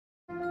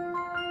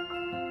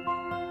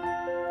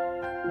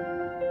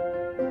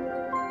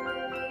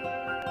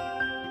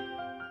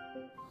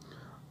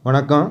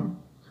வணக்கம்.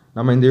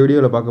 நம்ம இந்த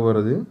வீடியோவில் பார்க்க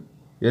போகிறது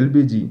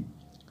எல்பிஜி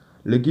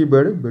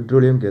லிக்விட்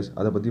பெட்ரோலியம் கேஸ்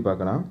அதை பற்றி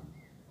பார்க்கலாம்.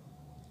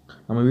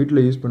 நம்ம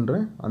வீட்டில் யூஸ் பண்ணுற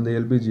அந்த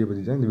எல்பிஜியை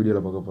பற்றி தான் இந்த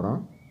வீடியோவில் பார்க்க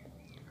போகிறோம்.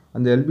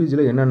 அந்த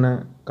எல்பிஜியில் என்னென்ன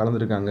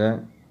கலந்துருக்காங்க,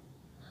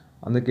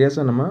 அந்த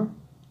கேஸை நம்ம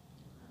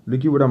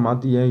லிக்விடாக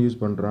மாற்றி ஏன்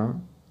யூஸ் பண்ணுறோம்,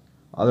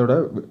 அதோட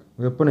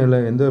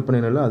வெப்பநிலை எந்த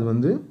வெப்பநிலையில்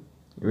அது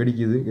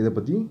வெடிக்குது, இதை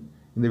பற்றி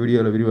இந்த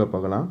வீடியோவில் விரிவாக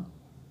பார்க்கலாம்.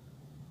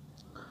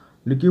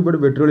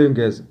 லிக்விட் பெட்ரோலியம்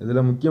கேஸ்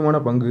இதில் முக்கியமான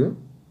பங்கு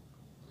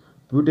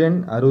பியூட்டேன்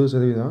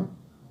 60%,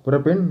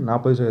 புரப்பேன்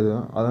 40%.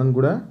 அதன்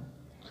கூட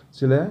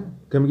சில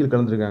கெமிக்கல்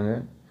கலந்துருக்காங்க.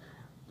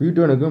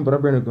 பியூட்டேனுக்கும்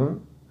புரப்பேனுக்கும்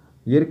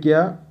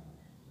இயற்கையாக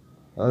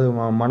அது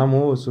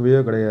மனமோ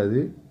சுவையோ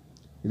கிடையாது.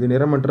 இது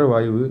நிறமற்ற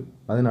வாயு.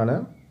 அதனால்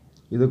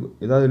இது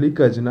ஏதாவது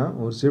லீக் ஆச்சுன்னா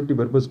ஒரு சேஃப்டி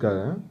பர்பஸ்க்காக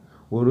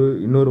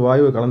இன்னொரு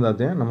வாயுவை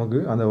கலந்தாத்தான்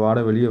நமக்கு அந்த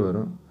வாடை வெளியே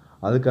வரும்.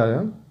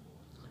 அதுக்காக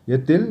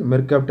எத்தில்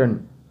மெர்காப்டன்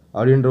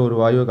அப்படின்ற ஒரு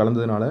வாயுவை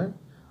கலந்ததுனால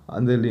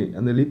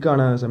அந்த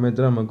லீக்கான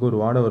சமயத்தில் நமக்கு ஒரு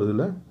வாடை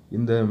வருதில்ல,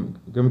 இந்த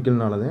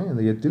கெமிக்கல்னால தான்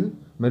இந்த எத்தில்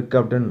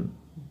மெர்காப்டன்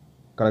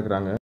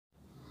கலக்கிறாங்க.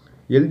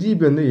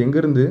 எல்ஜிபி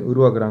எங்கேருந்து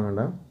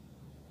உருவாக்குறாங்கன்னா,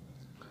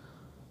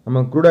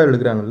 நம்ம க்ரூட் ஆயில்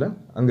எடுக்கிறாங்கல்ல,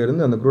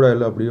 அங்கேருந்து அந்த க்ரூட்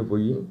ஆயில் அப்படியே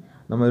போய்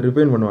நம்ம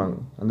ரிஃபைன் பண்ணுவாங்க.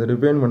 அந்த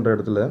ரிஃபைன் பண்ணுற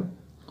இடத்துல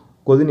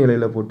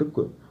கொதிநிலையில்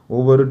போட்டு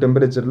ஒவ்வொரு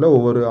டெம்பரேச்சரில்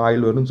ஒவ்வொரு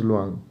ஆயில் வரும்னு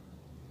சொல்லுவாங்க.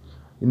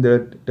 இந்த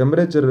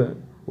டெம்பரேச்சர்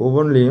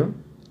ஒவ்வொன்றிலையும்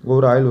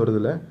ஒவ்வொரு ஆயில்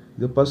வருதில்ல,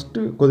 இது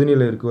ஃபஸ்ட்டு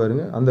கொதிநிலை இருக்கு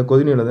பாருங்க, அந்த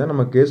கொதிநிலை தான்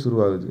நம்ம கேஸ்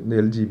உருவாகுது இந்த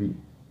எல்ஜிபி.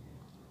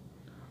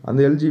 அந்த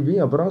எல்ஜிபி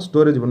அப்புறம்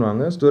ஸ்டோரேஜ்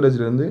பண்ணுவாங்க.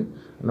 ஸ்டோரேஜ்லேருந்து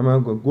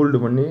நம்ம கூல்டு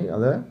பண்ணி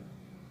அதை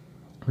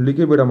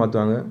லிக்விடாக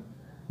மாற்றுவாங்க.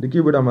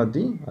 லிக்விடாக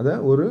மாற்றி அதை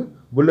ஒரு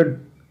புல்லட்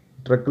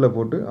ட்ரக்கில்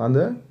போட்டு அந்த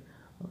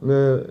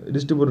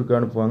டிஸ்ட்ரிபியூட்டருக்கு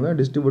அனுப்புவாங்க.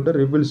 டிஸ்ட்ரிபியூட்டர்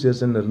ரிஃபில்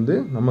ஸ்டேஷன்லேருந்து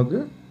நமக்கு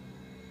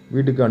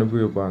வீட்டுக்கு அனுப்பி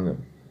வைப்பாங்க.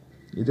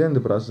 இதே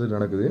இந்த ப்ராசஸ்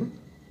நடக்குது.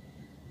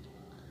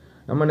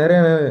 நம்ம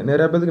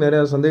நிறையா பேருக்கு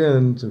நிறையா சந்தேகம்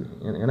இருந்துச்சு,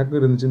 எனக்கும்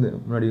இருந்துச்சு இந்த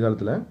முன்னாடி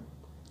காலத்தில்.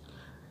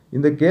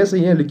 இந்த கேஸை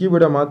ஏன்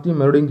லிக்விடாக மாற்றி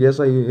மறுபடியும்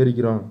கேஸாக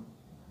எரிக்கிறோம்,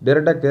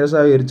 டைரெக்டாக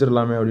கேஸாக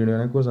எரிச்சிடலாமே அப்படின்னு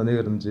எனக்கும்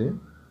சந்தேகம் இருந்துச்சு.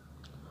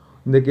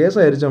 இந்த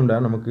கேஸாக எரித்தோம்னா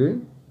நமக்கு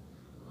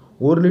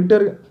 1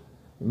 லிட்டர்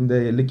இந்த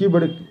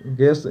லிக்விட்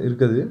கேஸ்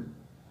இருக்குது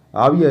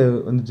ஆவியாக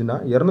வந்துச்சுன்னா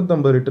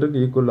 250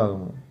 லிட்டருக்கு ஈக்குவல்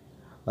ஆகும்.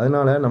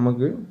 அதனால்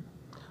நமக்கு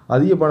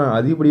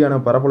அதிகப்படியான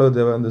பரப்பளவு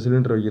தேவை அந்த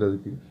சிலிண்டர்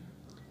வைக்கிறதுக்கு.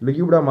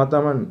 லிக்விடாக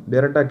மாற்றாமல்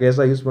டைரெக்டாக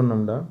கேஸாக யூஸ்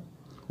பண்ணோம்னா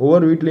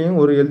ஒவ்வொரு வீட்லேயும்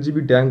ஒரு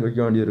எல்ஜிபி டேங்க் வைக்க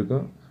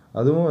வேண்டியிருக்கும்.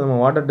 அதுவும் நம்ம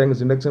வாட்டர் டேங்க்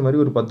சிண்டக்ஷன் மாதிரி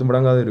ஒரு 10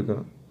 மடங்காக இருக்கும்.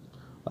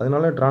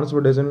 அதனால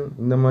டிரான்ஸ்போர்ட்டேஷன்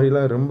இந்த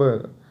மாதிரிலாம் ரொம்ப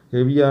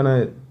ஹெவியான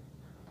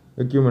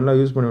எக்யூப்மெண்ட்லாம்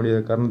யூஸ் பண்ண வேண்டிய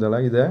காரணத்தால்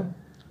இதை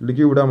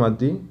லிக்விடாக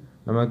மாற்றி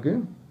நமக்கு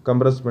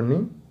கம்ப்ரஸ் பண்ணி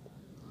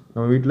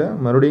நம்ம வீட்டில்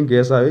மறுபடியும்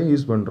கேஸாகவே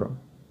யூஸ் பண்ணுறோம்.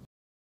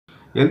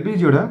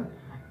 எல்பிஜியோட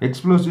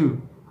எக்ஸ்ப்ளோசிவ்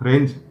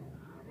ரேஞ்ச்,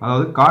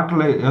 அதாவது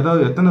காற்றில்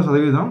எத்தனை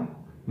சதவீதம்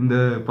இந்த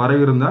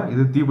பறவை இருந்தால்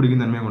இது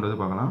தீப்பிடிக்கும் தன்மையை கொண்டது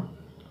பார்க்கலாம்.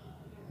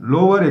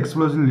 லோவர்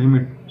எக்ஸ்ப்ளோசிவ்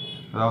லிமிட்,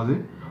 அதாவது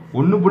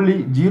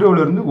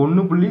 1.0லேருந்து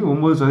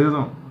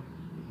 1.9%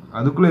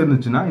 அதுக்குள்ளே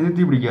இருந்துச்சுன்னா இது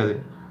தீப்பிடிக்காது.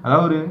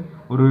 அதாவது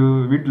ஒரு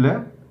வீட்டில்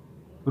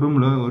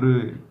ரூமில் ஒரு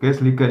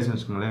கேஸ் லீக் ஆகிடுச்சுன்னு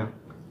வச்சுக்கோங்களேன்,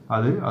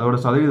 அதோட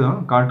சதவீதம்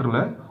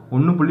காற்றில்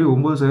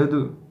 1.9%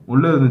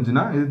 உள்ளே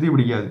இருந்துச்சுன்னா இது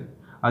தீப்பிடிக்காது.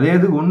 அதே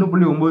இது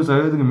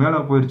 1.9%க்கு மேலே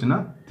போயிடுச்சுன்னா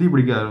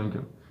தீப்பிடிக்க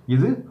ஆரம்பிக்கும்.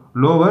 இது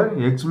லோவர்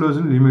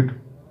எக்ஸ்ப்ளோசிவ் லிமிட்.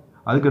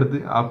 அதுக்கடுத்து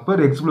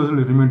அப்பர் எக்ஸ்ப்ளோசிவ்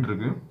லிமிட்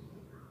இருக்குது.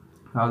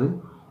 அதாவது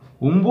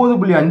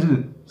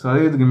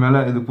 9.5% மேலே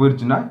இது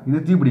போயிடுச்சுன்னா இது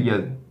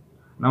தீப்பிடிக்காது.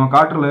 நம்ம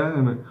காற்றில்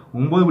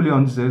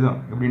 9.5%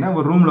 எப்படின்னா,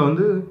 ஒரு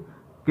ரூமில்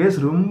கேஸ்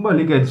ரொம்ப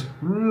லீக் ஆகிடுச்சு,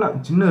 ஃபுல்லாக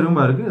சின்ன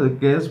ரூமாக இருக்குது, அது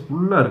கேஸ்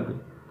ஃபுல்லாக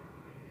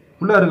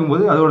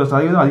இருக்கும்போது அதோட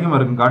சதவீதம் அதிகமாக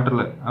இருக்கும்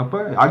காற்றில். அப்போ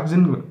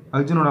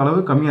ஆக்சிஜனோட அளவு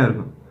கம்மியாக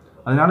இருக்கும்.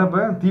 அதனால்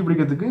இப்போ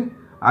தீப்பிடிக்கிறதுக்கு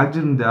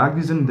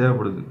ஆக்சிஜன்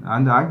தேவைப்படுது.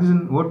 அந்த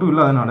ஆக்சிஜன் O2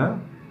 இல்லாதனால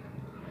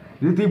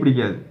இது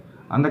தீப்பிடிக்காது.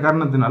 அந்த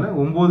காரணத்தினால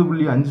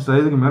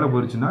 9.5%க்கு மேலே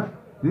போயிடுச்சுன்னா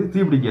இது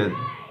தீப்பிடிக்காது.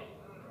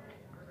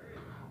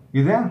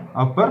 இதே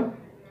அப்பர்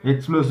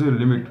எக்ஸ்ப்ளோசிவ்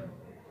லிமிட்.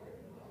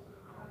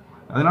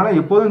 அதனால்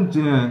எப்போதும்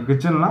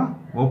கிச்சன்லாம்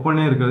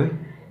ஓப்பனே இருக்காது,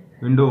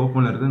 விண்டோ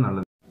ஓப்பனில் இருக்கிறது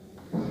நல்லது.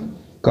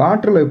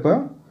 காற்றில் இப்போ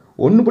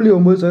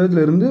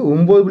 1.9%லேருந்து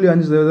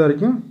 9.5%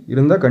 வரைக்கும்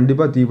இருந்தால்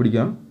கண்டிப்பாக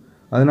தீப்பிடிக்கும்.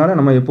 அதனால்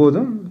நம்ம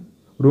எப்போதும்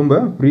ரொம்ப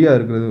ஃப்ரீயாக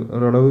இருக்கிறது,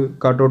 ஓரளவு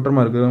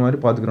காற்றோட்டமாக இருக்கிற மாதிரி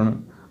பார்த்துக்கிறணும்.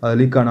 அது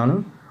லீக்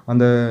ஆனாலும்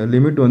அந்த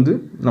லிமிட்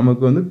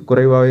நமக்கு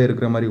குறைவாகவே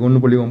இருக்கிற மாதிரி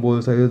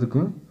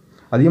 1.9%க்கும்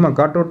அதிகமாக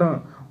காற்றோட்டம்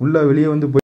உள்ளே வெளியே போய்